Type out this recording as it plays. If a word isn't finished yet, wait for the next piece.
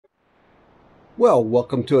Well,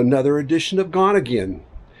 welcome to another edition of Gonagain.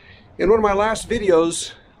 In one of my last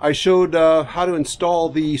videos, I showed how to install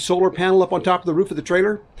the solar panel up on top of the roof of the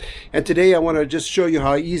trailer. And today I want to just show you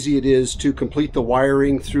how easy it is to complete the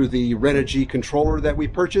wiring through the Renogy controller that we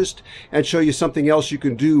purchased, and show you something else you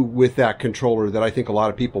can do with that controller that I think a lot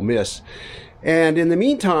of people miss. And in the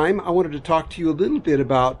meantime, I wanted to talk to you a little bit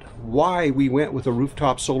about why we went with a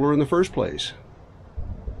rooftop solar in the first place.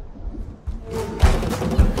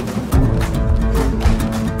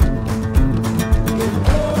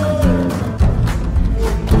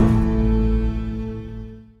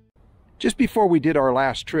 Just before we did our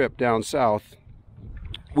last trip down south,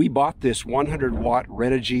 we bought this 100-watt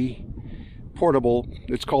Renogy portable,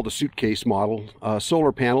 it's called a suitcase model,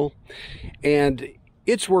 solar panel, and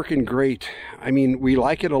it's working great. I mean, we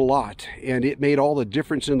like it a lot, and it made all the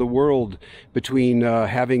difference in the world between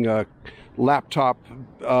having a laptop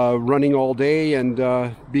running all day and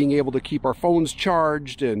being able to keep our phones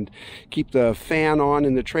charged and keep the fan on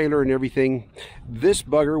in the trailer and everything. This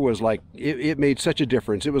bugger was like, it made such a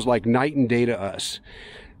difference. It was like night and day to us.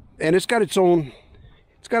 And it's got its own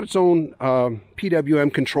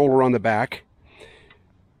PWM controller on the back,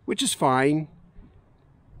 which is fine.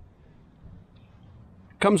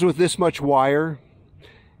 Comes with this much wire.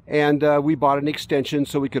 And we bought an extension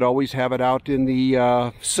so we could always have it out in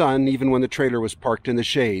the sun, even when the trailer was parked in the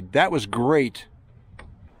shade. That was great.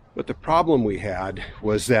 But the problem we had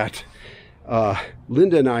was that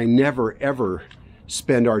Linda and I never ever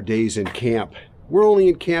spend our days in camp. We're only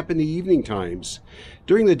in camp in the evening times.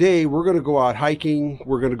 During the day, we're going to go out hiking,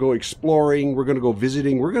 we're going to go exploring, we're going to go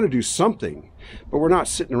visiting, we're going to do something. But we're not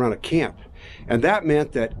sitting around a camp. And that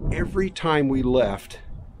meant that every time we left,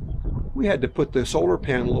 we had to put the solar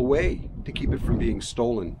panel away to keep it from being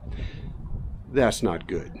stolen. That's not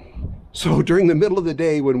good. So during the middle of the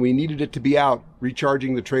day, when we needed it to be out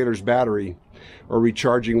recharging the trailer's battery or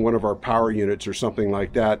recharging one of our power units or something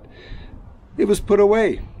like that, it was put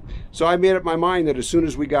away. So I made up my mind that as soon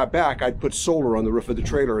as we got back, I'd put solar on the roof of the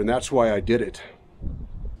trailer, and that's why I did it.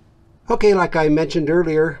 Okay, like I mentioned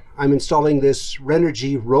earlier, I'm installing this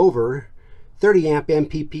Renogy Rover 30 amp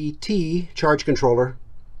MPPT charge controller.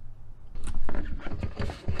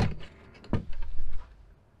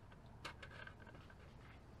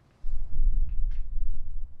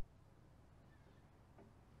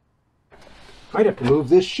 I'd have to move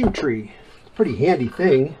this shoe tree. It's a pretty handy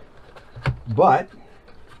thing, but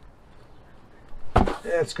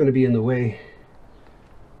that's going to be in the way.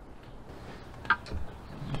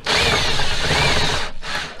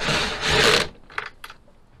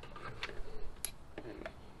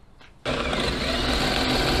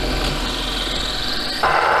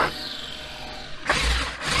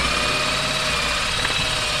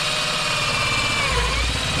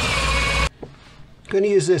 Going to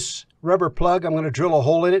use this rubber plug. I'm going to drill a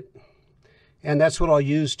hole in it, and that's what I'll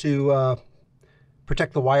use to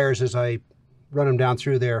protect the wires as I run them down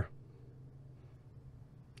through there.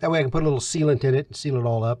 That way I can put a little sealant in it and seal it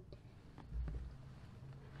all up.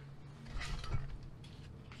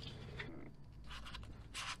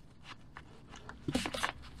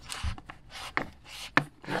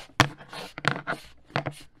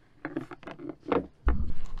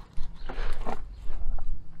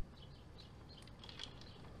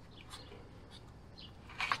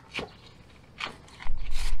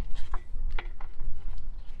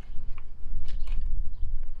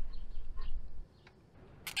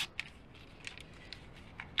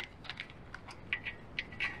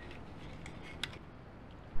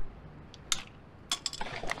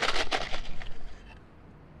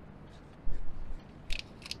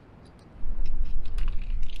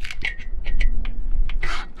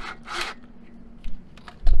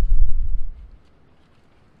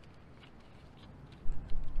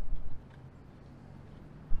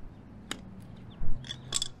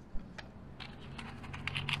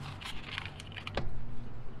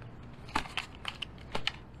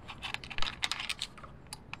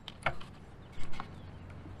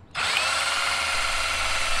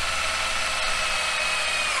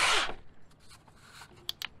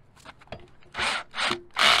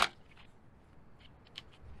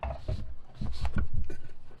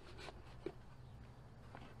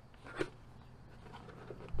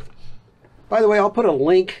 By the way, I'll put a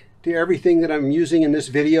link to everything that I'm using in this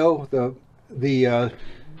video. The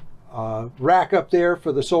rack up there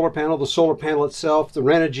for the solar panel itself, the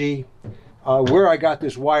Renogy, where I got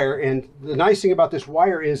this wire. And the nice thing about this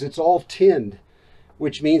wire is it's all tinned,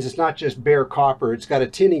 which means it's not just bare copper. It's got a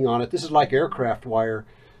tinning on it. This is like aircraft wire,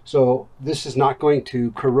 so this is not going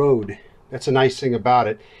to corrode. That's a nice thing about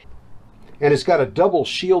it. And it's got a double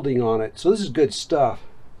shielding on it, so this is good stuff.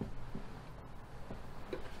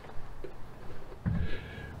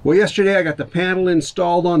 Well, yesterday I got the panel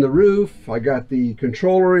installed on the roof. I got the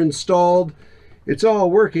controller installed. It's all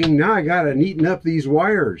working. Now I got to neaten up these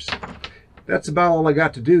wires. That's about all I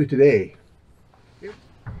got to do today.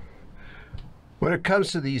 When it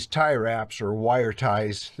comes to these tie wraps or wire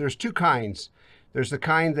ties, there's two kinds. There's the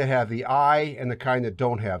kind that have the eye and the kind that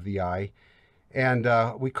don't have the eye. And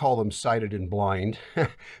we call them sighted and blind.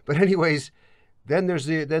 But anyways, then there's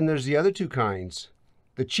the other two kinds.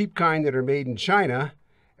 The cheap kind that are made in China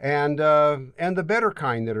and the better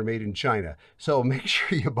kind that are made in China. So make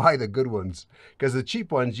sure you buy the good ones, because the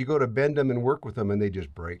cheap ones, you go to bend them and work with them and they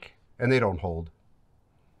just break and they don't hold.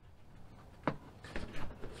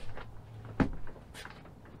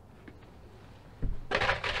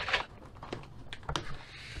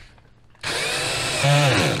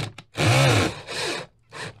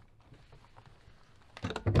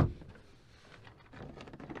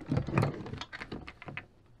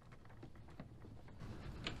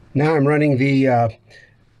 Now I'm running the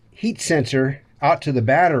heat sensor out to the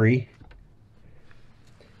battery,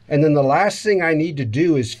 and then the last thing I need to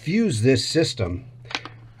do is fuse this system.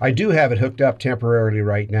 I do have it hooked up temporarily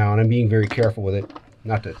right now, and I'm being very careful with it,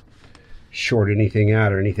 not to short anything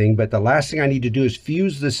out or anything, but the last thing I need to do is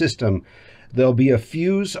fuse the system. There'll be a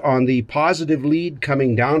fuse on the positive lead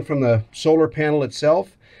coming down from the solar panel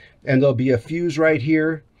itself, and there'll be a fuse right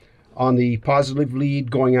here on the positive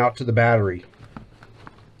lead going out to the battery.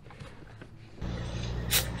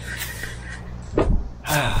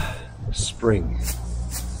 Spring.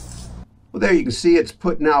 Well, there you can see it's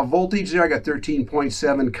putting out voltage there. I got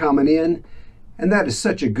 13.7 coming in, and that is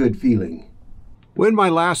such a good feeling. Well, in my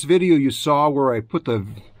last video you saw where I put the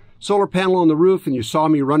solar panel on the roof, and you saw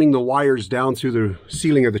me running the wires down through the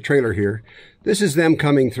ceiling of the trailer here. This is them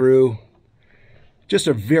coming through. Just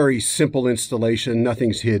a very simple installation,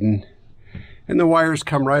 nothing's hidden. And the wires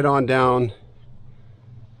come right on down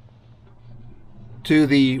to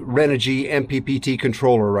the Renogy MPPT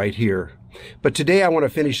controller right here. But today I want to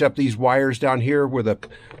finish up these wires down here where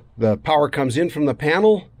the power comes in from the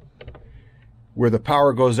panel, where the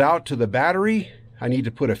power goes out to the battery. I need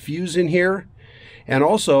to put a fuse in here. And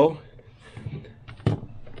also,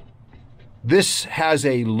 this has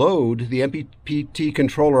a load, the MPPT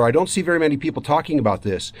controller. I don't see very many people talking about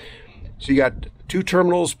this. So you got 2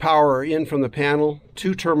 terminals power in from the panel,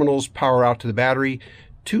 2 terminals power out to the battery,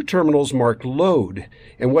 2 terminals marked load.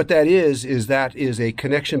 And what that is a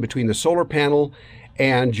connection between the solar panel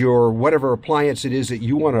and your whatever appliance it is that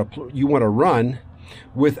you want to run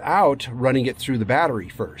without running it through the battery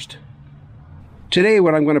first. Today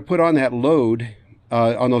what I'm going to put on that load,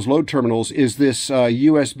 on those load terminals, is this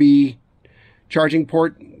USB charging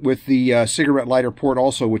port with the cigarette lighter port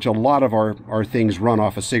also, which a lot of our things run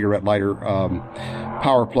off a cigarette lighter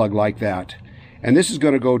power plug like that. And this is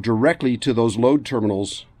going to go directly to those load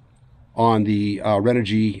terminals on the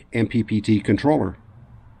Renogy MPPT controller.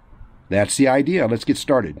 That's the idea. Let's get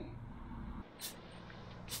started.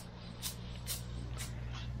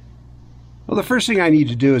 Well, the first thing I need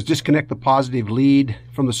to do is disconnect the positive lead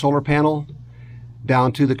from the solar panel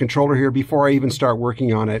down to the controller here before I even start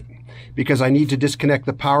working on it, because I need to disconnect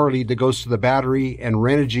the power lead that goes to the battery, and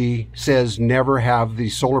Renogy says never have the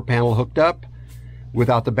solar panel hooked up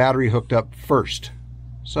without the battery hooked up first.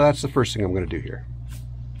 So that's the first thing I'm going to do here.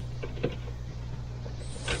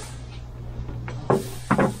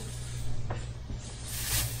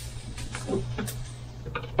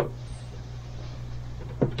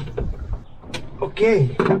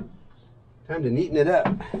 Okay, time to neaten it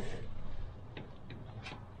up.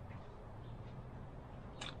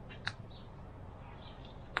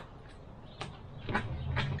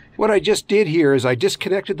 What I just did here is I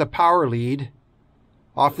disconnected the power lead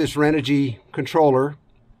off this Renogy controller,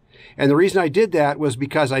 and the reason I did that was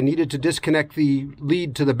because I needed to disconnect the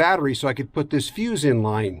lead to the battery so I could put this fuse in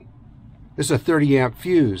line. This is a 30 amp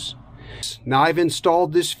fuse. Now I've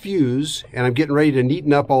installed this fuse and I'm getting ready to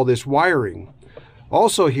neaten up all this wiring.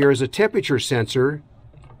 Also, here is a temperature sensor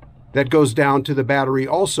that goes down to the battery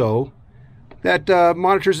also, that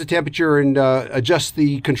monitors the temperature and adjusts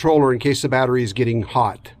the controller in case the battery is getting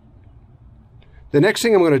hot. The next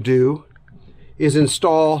thing I'm going to do is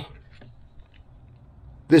install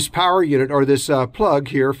this power unit, or this plug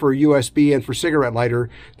here for USB and for cigarette lighter,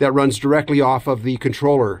 that runs directly off of the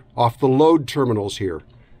controller, off the load terminals here.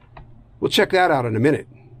 We'll check that out in a minute.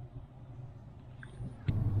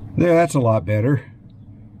 There, that's a lot better.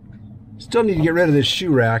 Still need to get rid of this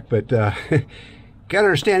shoe rack, but gotta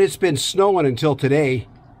understand it's been snowing until today.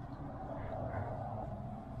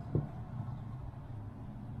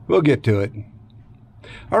 We'll get to it.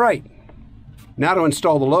 All right, now to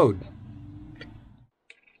install the load.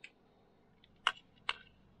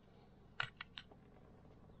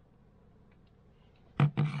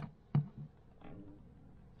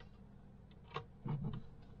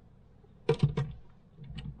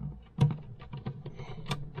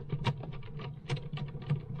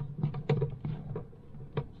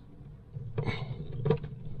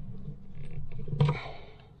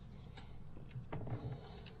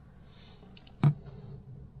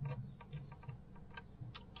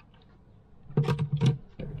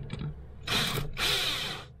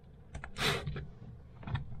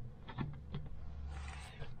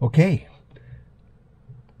 Okay,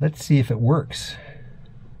 let's see if it works.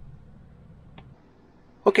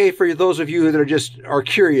 Okay, for those of you that are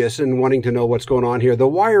curious and wanting to know what's going on here, the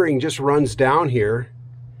wiring just runs down here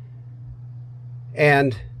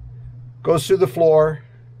and goes through the floor,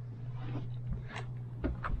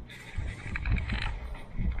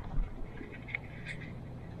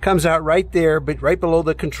 comes out right there, but right below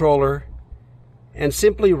the controller, and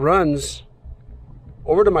simply runs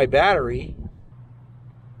over to my battery,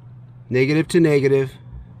 negative to negative,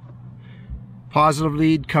 positive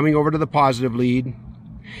lead coming over to the positive lead.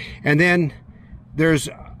 And then there's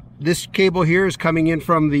this cable here is coming in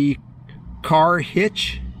from the car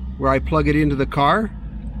hitch where I plug it into the car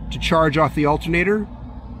to charge off the alternator.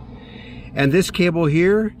 And this cable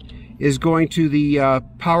here is going to the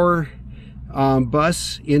power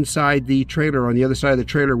bus inside the trailer, on the other side of the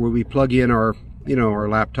trailer, where we plug in our, our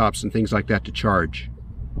laptops and things like that to charge.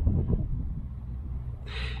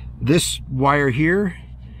 This wire here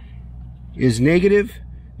is negative,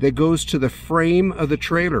 that goes to the frame of the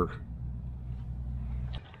trailer.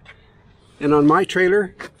 And on my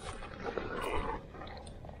trailer,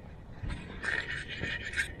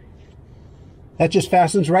 that just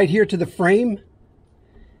fastens right here to the frame.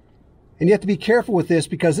 And you have to be careful with this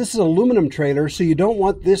because this is an aluminum trailer, so you don't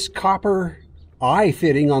want this copper eye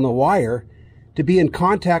fitting on the wire to be in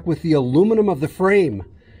contact with the aluminum of the frame.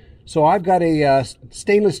 So I've got a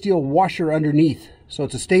stainless steel washer underneath. So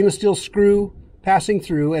it's a stainless steel screw passing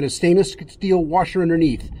through and a stainless steel washer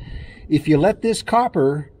underneath. If you let this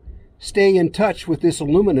copper stay in touch with this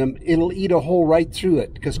aluminum, it'll eat a hole right through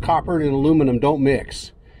it, because copper and aluminum don't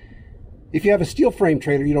mix. If you have a steel frame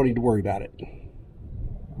trailer, you don't need to worry about it.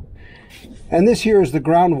 And this here is the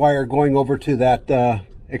ground wire going over to that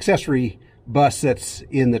accessory bus that's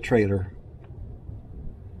in the trailer.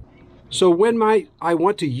 So when I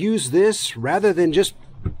want to use this, rather than just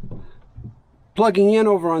plugging in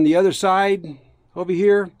over on the other side, over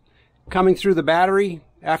here, coming through the battery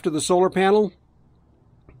after the solar panel,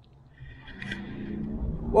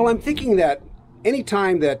 well, I'm thinking that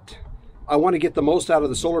anytime that I want to get the most out of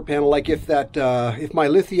the solar panel, like if my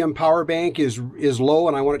lithium power bank is low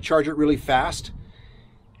and I want to charge it really fast,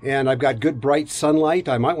 and I've got good bright sunlight,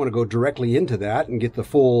 I might want to go directly into that and get the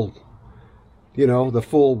full, the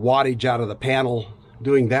full wattage out of the panel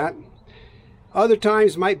doing that. Other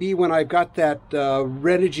times might be when I've got that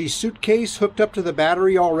Renogy suitcase hooked up to the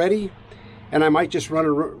battery already, and I might just want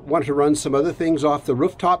to run some other things off the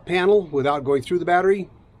rooftop panel without going through the battery.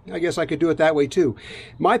 I guess I could do it that way too.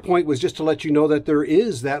 My point was just to let you know that there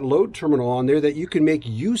is that load terminal on there that you can make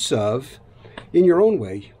use of in your own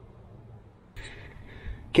way.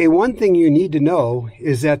 Okay, one thing you need to know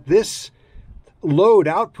is that this load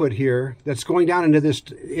output here that's going down into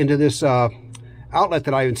this outlet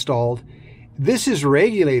that I installed, this is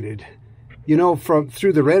regulated,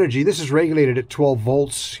 through the Renogy. This is regulated at 12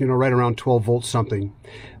 volts, right around 12 volts something.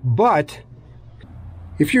 But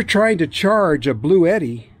if you're trying to charge a Blue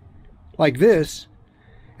Eddy like this,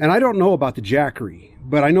 and I don't know about the Jackery,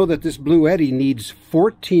 but I know that this Blue Eddy needs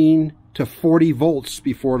 14 to 40 volts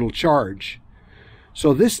before it'll charge.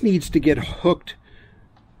 So this needs to get hooked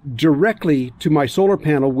directly to my solar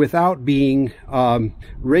panel without being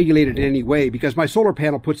regulated in any way, because my solar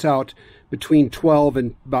panel puts out between 12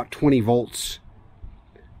 and about 20 volts.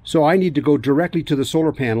 So I need to go directly to the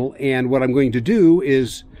solar panel, and what I'm going to do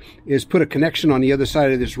is put a connection on the other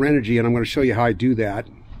side of this Renogy, and I'm going to show you how I do that.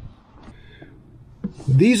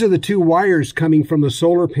 These are the two wires coming from the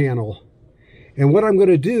solar panel, and what I'm going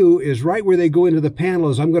to do is right where they go into the panel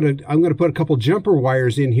is I'm going to put a couple jumper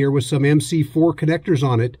wires in here with some MC4 connectors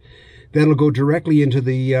on it that'll go directly into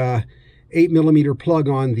the 8mm plug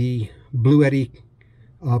on the Blue Eddy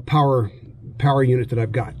power unit that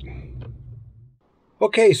I've got.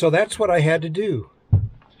 Okay, so that's what I had to do.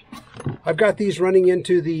 I've got these running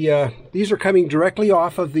into the, these are coming directly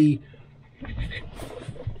off of the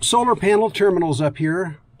solar panel terminals up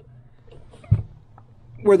here,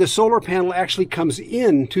 where the solar panel actually comes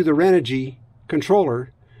in to the Renogy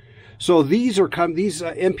controller. So these are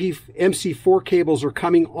MC4 cables are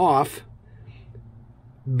coming off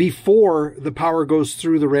before the power goes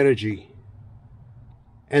through the Renogy.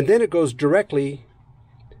 And then it goes directly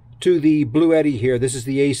to the Blue Eddy here. This is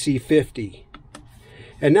the AC50.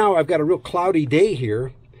 And now I've got a real cloudy day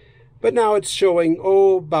here, but now it's showing,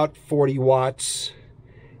 about 40 watts.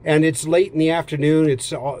 And it's late in the afternoon.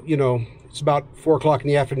 It's, it's about 4 o'clock in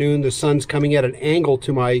the afternoon. The sun's coming at an angle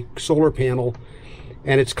to my solar panel,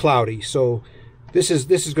 and it's cloudy. So this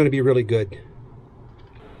is going to be really good.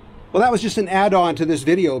 Well, that was just an add-on to this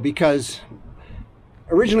video, because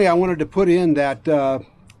originally I wanted to put in that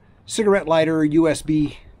cigarette lighter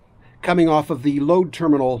USB coming off of the load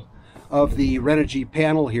terminal of the Renogy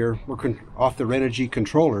panel here, or off the Renogy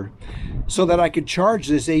controller, so that I could charge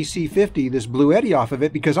this AC50, this Blue Eddy, off of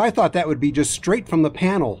it, because I thought that would be just straight from the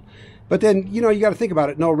panel. But then, you know, you got to think about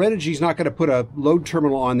it. No, Renogy's not going to put a load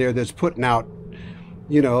terminal on there that's putting out,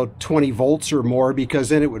 you know, 20 volts or more, because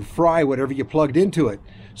then it would fry whatever you plugged into it.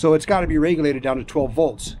 So it's got to be regulated down to 12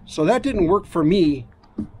 volts. So that didn't work for me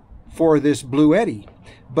for this Blue Eddy.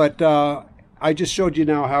 But I just showed you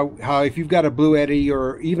now how if you've got a Blue Eddy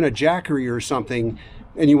or even a Jackery or something,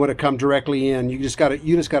 and you want to come directly in, you just got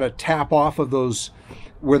to tap off of those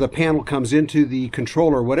where the panel comes into the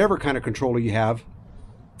controller, whatever kind of controller you have.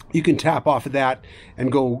 You can tap off of that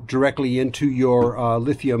and go directly into your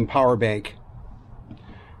lithium power bank.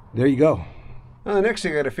 There you go. Now, the next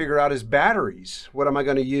thing I got to figure out is batteries. What am I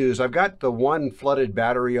going to use? I've got the one flooded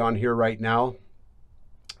battery on here right now,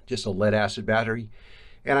 just a lead acid battery.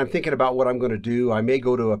 And I'm thinking about what I'm going to do. I may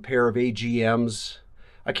go to a pair of AGMs.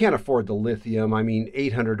 I can't afford the lithium. I mean,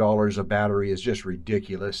 $800 a battery is just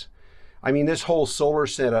ridiculous. I mean, this whole solar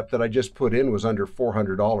setup that I just put in was under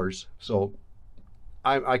 $400. So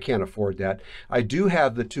I can't afford that. I do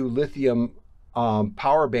have the two lithium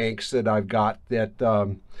power banks that I've got,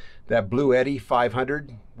 that Blue Eddy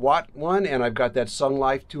 500 watt one, and I've got that Sun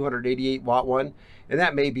Life 288 watt one, and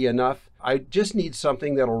that may be enough. I just need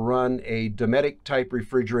something that'll run a Dometic type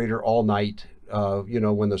refrigerator all night, you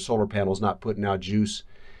know, when the solar panel's not putting out juice.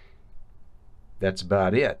 That's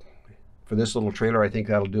about it. For this little trailer, I think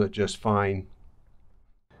that'll do it just fine.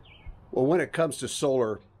 Well, when it comes to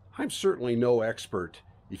solar, I'm certainly no expert.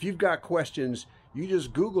 If you've got questions, you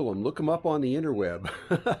just Google them, look them up on the interweb.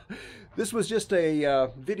 This was just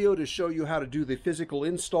a video to show you how to do the physical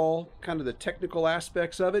install, kind of the technical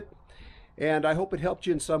aspects of it. And I hope it helped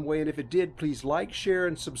you in some way. And if it did, please like, share,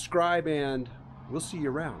 and subscribe, and we'll see you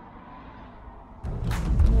around.